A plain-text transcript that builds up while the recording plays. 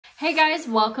Hey guys,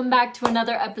 welcome back to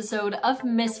another episode of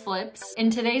MissFlips.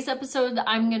 In today's episode,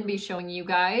 I'm going to be showing you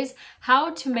guys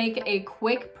how to make a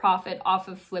quick profit off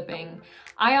of flipping.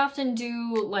 I often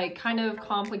do like kind of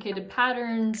complicated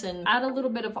patterns and add a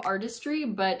little bit of artistry,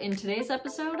 but in today's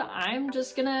episode, I'm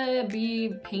just gonna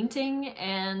be painting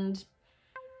and,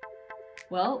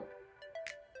 well,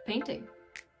 painting.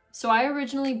 So I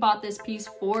originally bought this piece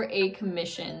for a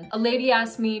commission. A lady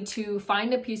asked me to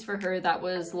find a piece for her that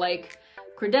was like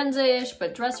Credenza-ish,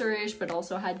 but dresser-ish, but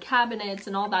also had cabinets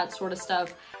and all that sort of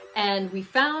stuff. And we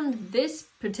found this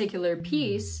particular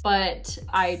piece, but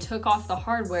I took off the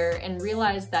hardware and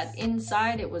realized that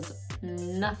inside it was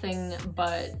nothing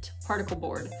but particle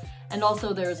board. And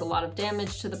also there's a lot of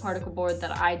damage to the particle board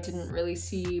that I didn't really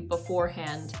see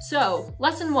beforehand. So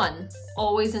lesson 1,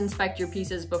 always inspect your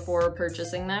pieces before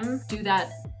purchasing them. Do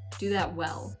that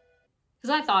well.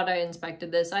 Because I thought I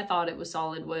inspected this, I thought it was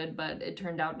solid wood, but it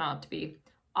turned out not to be,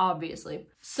 obviously.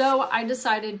 So I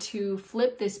decided to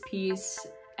flip this piece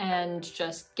and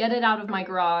just get it out of my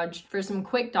garage for some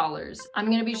quick dollars. I'm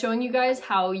gonna be showing you guys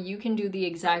how you can do the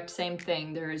exact same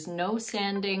thing. There is no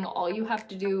sanding. All you have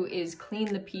to do is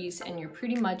clean the piece and you're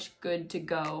pretty much good to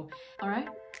go. All right,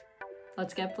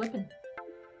 let's get flipping.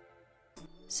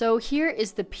 So here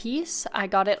is the piece. I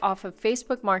got it off of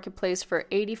Facebook Marketplace for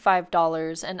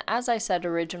 $85, and as I said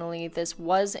originally, this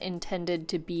was intended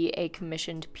to be a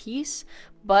commissioned piece,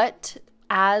 but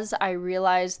as I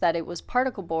realized that it was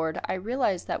particle board, I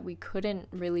realized that we couldn't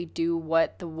really do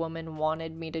what the woman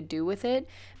wanted me to do with it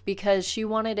because she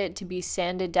wanted it to be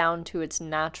sanded down to its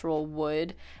natural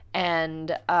wood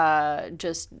and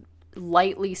just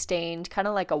lightly stained, kind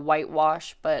of like a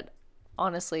whitewash, but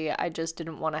honestly, I just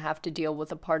didn't want to have to deal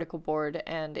with a particle board,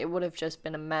 and it would have just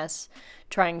been a mess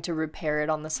trying to repair it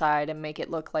on the side and make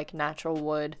it look like natural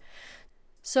wood.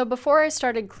 So before I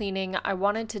started cleaning, I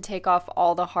wanted to take off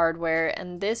all the hardware,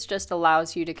 and this just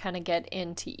allows you to kind of get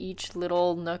into each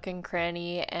little nook and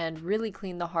cranny and really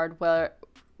clean the hardware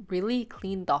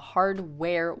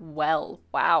well.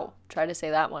 Wow, try to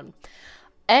say that one.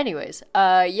 Anyways,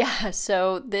 yeah,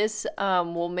 so this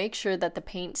will make sure that the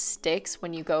paint sticks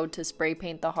when you go to spray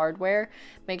paint the hardware.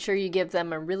 Make sure you give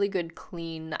them a really good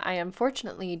clean. I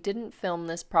unfortunately didn't film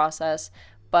this process,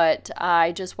 but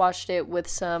I just washed it with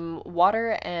some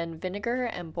water and vinegar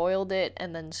and boiled it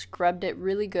and then scrubbed it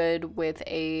really good with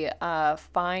a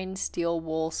fine steel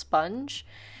wool sponge.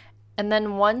 And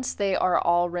then once they are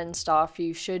all rinsed off,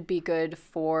 you should be good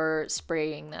for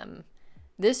spraying them.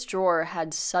 This drawer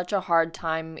had such a hard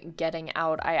time getting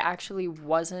out. I actually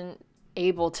wasn't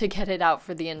able to get it out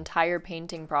for the entire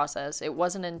painting process. It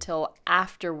wasn't until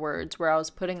afterwards, where I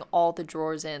was putting all the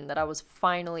drawers in, that I was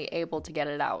finally able to get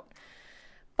it out.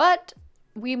 But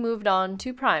we moved on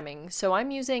to priming. So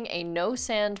I'm using a no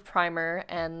sand primer,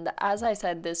 and as I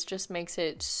said, this just makes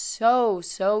it so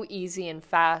easy and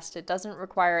fast. It doesn't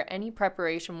require any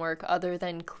preparation work other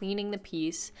than cleaning the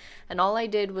piece, and all I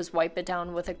did was wipe it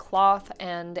down with a cloth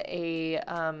and a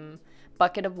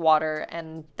bucket of water,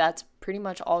 and that's pretty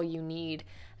much all you need,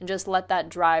 and just let that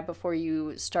dry before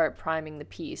you start priming the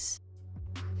piece.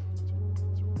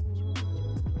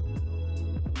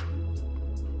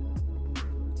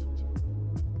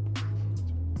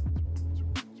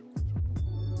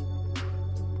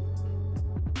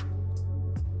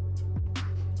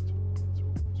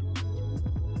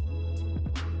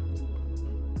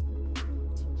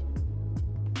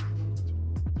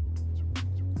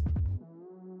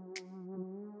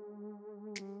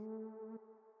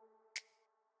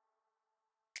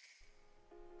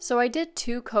 So I did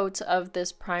 2 coats of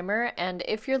this primer, and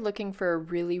if you're looking for a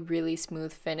really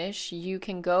smooth finish, you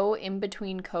can go in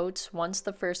between coats. Once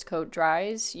the first coat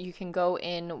dries, you can go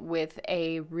in with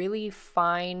a really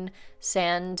fine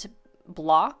sand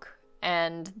block,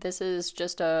 and this is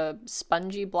just a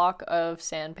spongy block of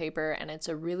sandpaper, and it's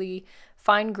a really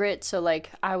fine grit, so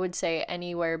like I would say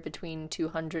anywhere between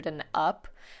 200 and up.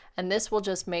 And this will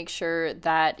just make sure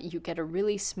that you get a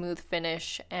really smooth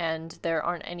finish and there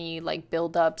aren't any like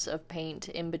buildups of paint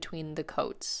in between the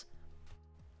coats.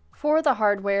 For the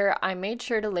hardware, I made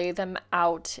sure to lay them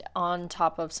out on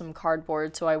top of some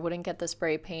cardboard so I wouldn't get the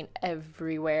spray paint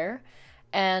everywhere.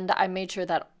 And I made sure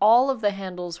that all of the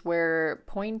handles were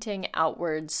pointing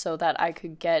outwards so that I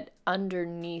could get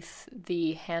underneath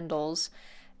the handles.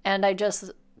 And I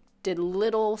just did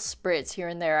little spritz here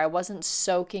and there. I wasn't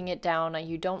soaking it down.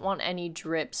 You don't want any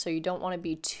drip, so you don't want to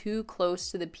be too close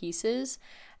to the pieces,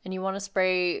 and you want to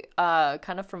spray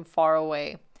kind of from far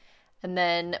away. And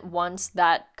then once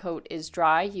that coat is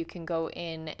dry, you can go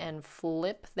in and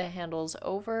flip the handles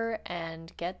over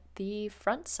and get the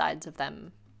front sides of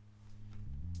them.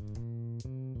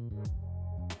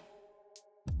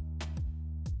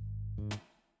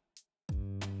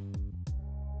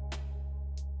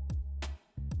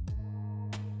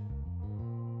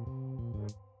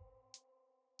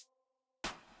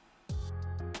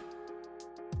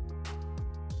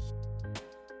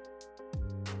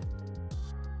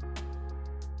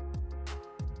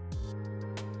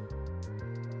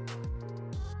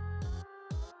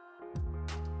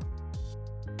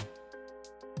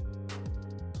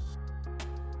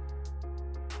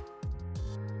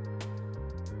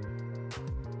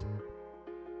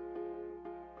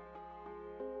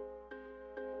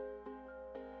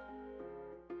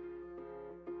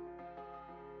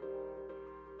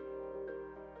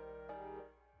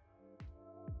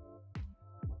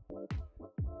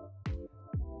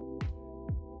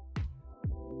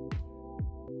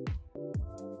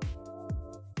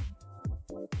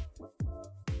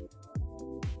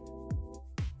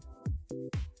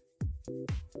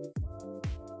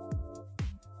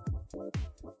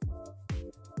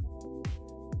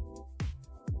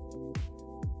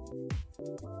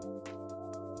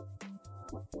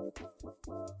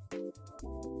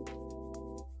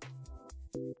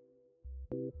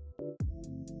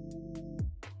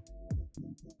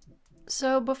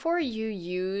 So before you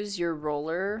use your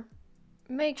roller,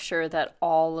 make sure that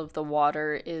all of the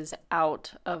water is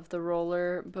out of the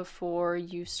roller before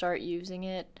you start using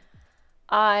it.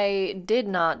 I did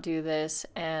not do this,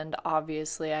 and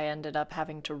obviously I ended up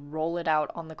having to roll it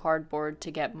out on the cardboard to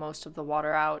get most of the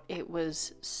water out. It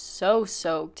was so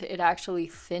soaked. It actually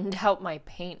thinned out my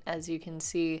paint, as you can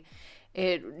see.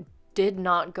 It did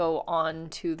not go on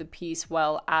to the piece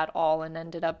well at all and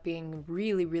ended up being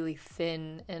really, really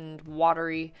thin and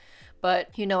watery.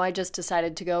 But, you know, I just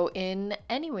decided to go in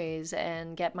anyways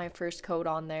and get my first coat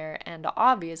on there, and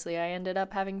obviously I ended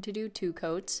up having to do 2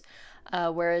 coats.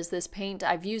 Whereas this paint,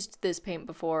 I've used this paint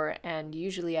before, and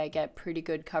usually I get pretty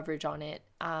good coverage on it.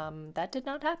 That did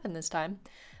not happen this time,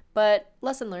 but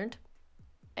lesson learned.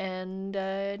 And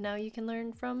now you can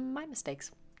learn from my mistakes.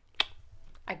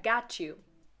 I got you.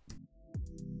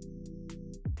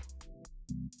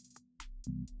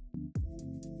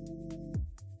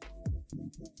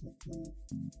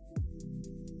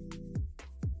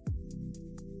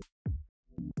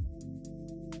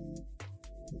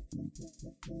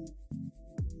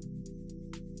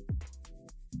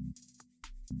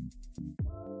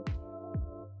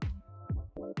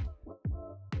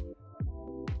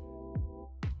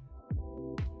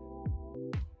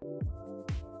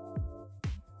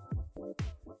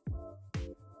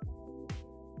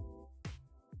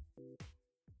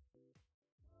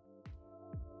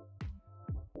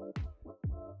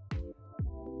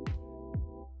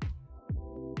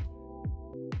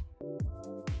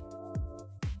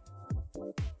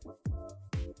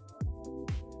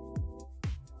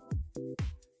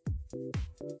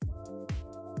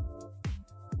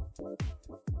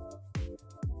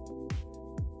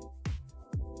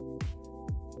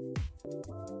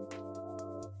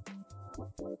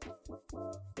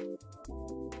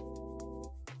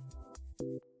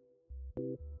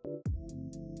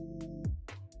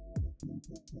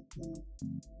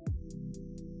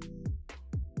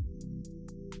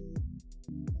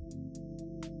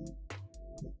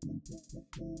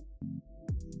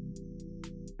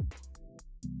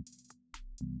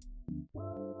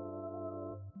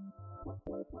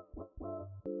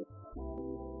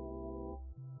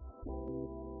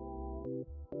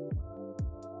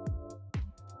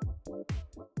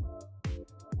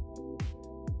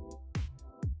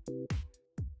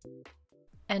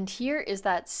 And here is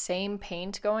that same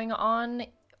paint going on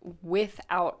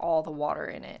without all the water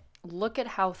in it. Look at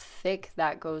how thick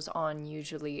that goes on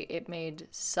usually. It made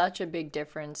such a big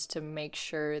difference to make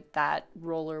sure that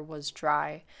roller was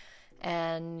dry.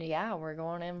 And yeah, we're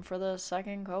going in for the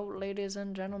second coat, ladies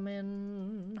and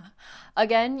gentlemen.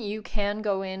 Again, you can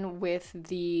go in with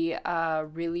the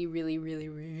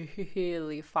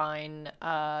really fine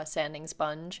sanding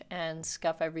sponge and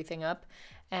scuff everything up.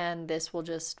 And this will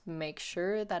just make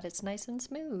sure that it's nice and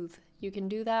smooth. You can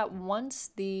do that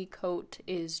once the coat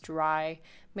is dry.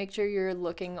 Make sure you're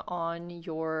looking on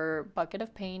your bucket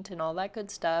of paint and all that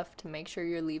good stuff to make sure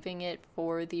you're leaving it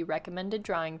for the recommended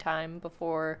drying time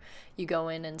before you go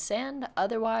in and sand.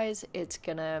 Otherwise, it's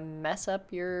gonna mess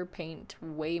up your paint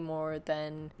way more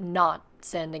than not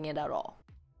sanding it at all.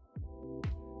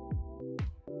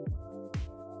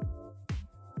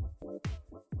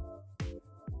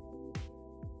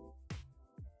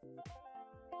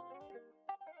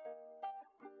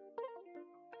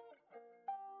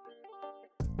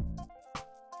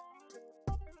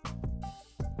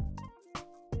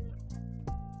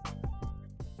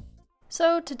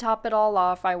 So to top it all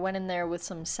off, I went in there with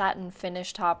some satin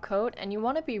finish top coat, and you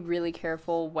want to be really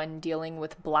careful when dealing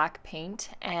with black paint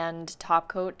and top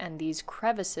coat and these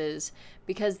crevices,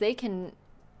 because they can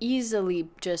easily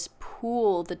just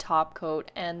pool the top coat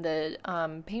and the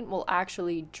paint will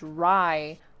actually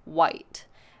dry white.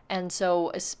 And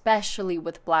so especially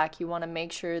with black, you want to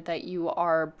make sure that you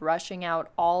are brushing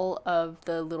out all of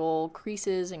the little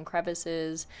creases and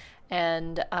crevices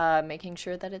and making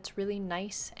sure that it's really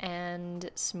nice and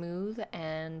smooth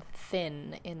and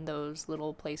thin in those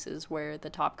little places where the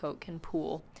top coat can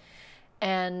pool.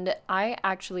 And I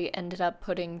actually ended up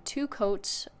putting 2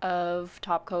 coats of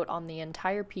top coat on the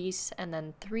entire piece and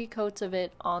then 3 coats of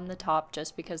it on the top,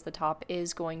 just because the top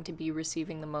is going to be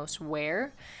receiving the most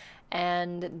wear.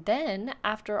 And then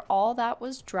after all that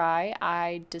was dry,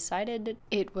 I decided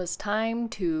it was time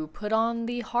to put on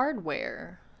the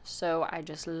hardware. So I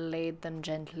just laid them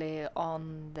gently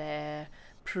on their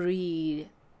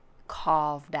pre-carved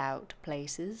out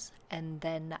places, and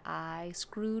then I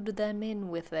screwed them in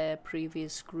with their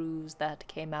previous screws that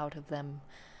came out of them.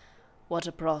 What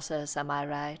a process, am I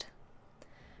right?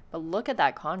 But look at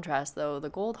that contrast though, the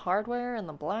gold hardware and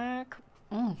the black.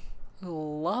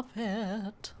 Love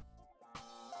it.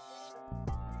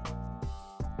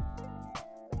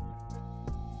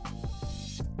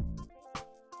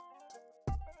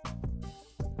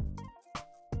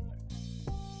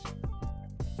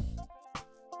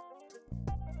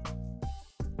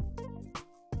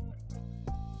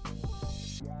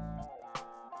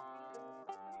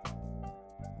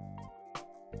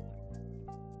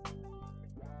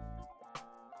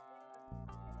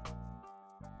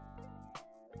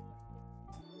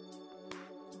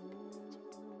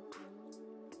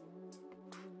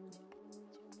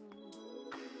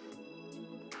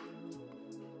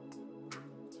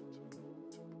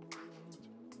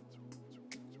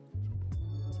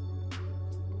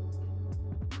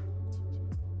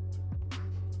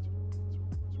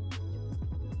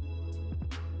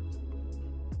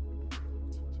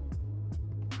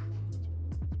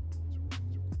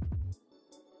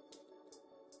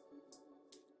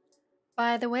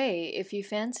 By the way, if you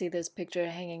fancy this picture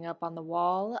hanging up on the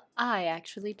wall, I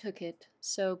actually took it.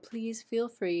 So please feel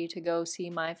free to go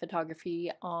see my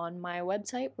photography on my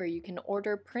website where you can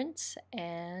order prints,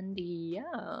 and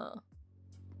yeah.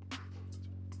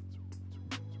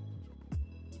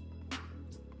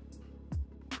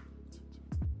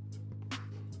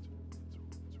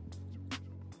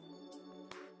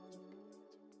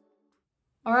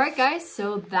 Alright guys,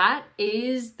 so that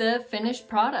is the finished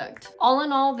product. All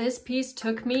in all, this piece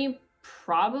took me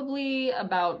probably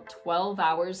about 12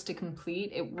 hours to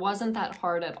complete. It wasn't that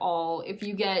hard at all. If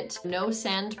you get no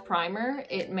sand primer,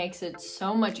 it makes it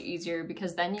so much easier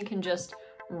because then you can just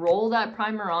roll that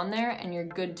primer on there and you're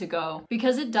good to go.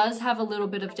 Because it does have a little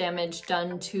bit of damage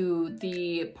done to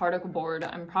the particle board,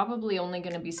 I'm probably only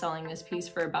going to be selling this piece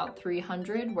for about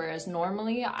 $300, whereas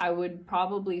normally I would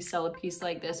probably sell a piece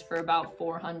like this for about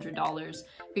 $400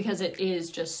 because it is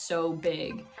just so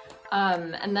big.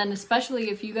 And then especially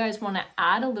if you guys want to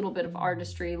add a little bit of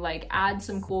artistry, like add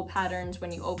some cool patterns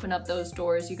when you open up those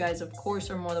doors, you guys of course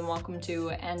are more than welcome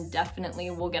to, and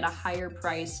definitely will get a higher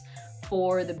price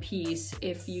for the piece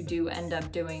if you do end up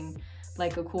doing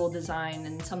like a cool design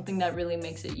and something that really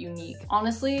makes it unique.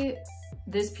 Honestly,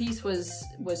 this piece was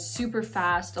super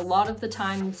fast. A lot of the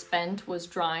time spent was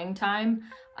drying time,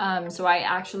 so I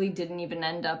actually didn't even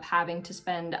end up having to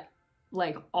spend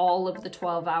like all of the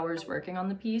 12 hours working on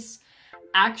the piece.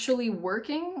 Actually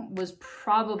working was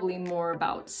probably more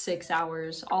about 6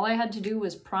 hours. All I had to do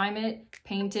was prime it,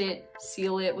 paint it,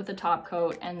 seal it with a top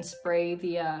coat, and spray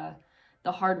the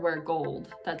hardware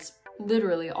gold. That's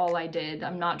literally all I did.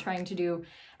 I'm not trying to do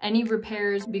any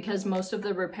repairs because most of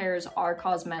the repairs are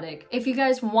cosmetic. If you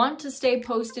guys want to stay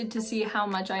posted to see how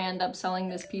much I end up selling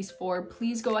this piece for,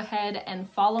 please go ahead and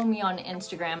follow me on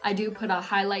Instagram. I do put a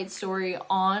highlight story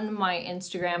on my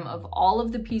Instagram of all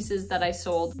of the pieces that I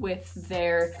sold with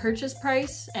their purchase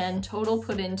price and total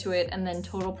put into it, and then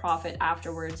total profit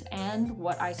afterwards and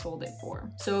what I sold it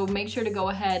for. So make sure to go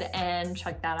ahead and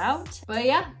check that out. But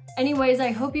yeah, anyways, I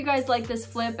hope you guys like this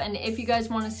flip, and if you guys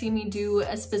want to see me do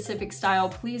a specific style,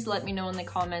 please let me know in the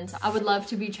comments. I would love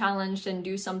to be challenged and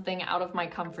do something out of my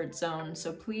comfort zone.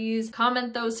 So please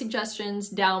comment those suggestions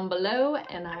down below,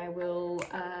 and I will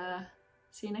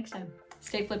see you next time.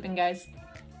 Stay flipping, guys.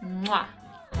 Mwah.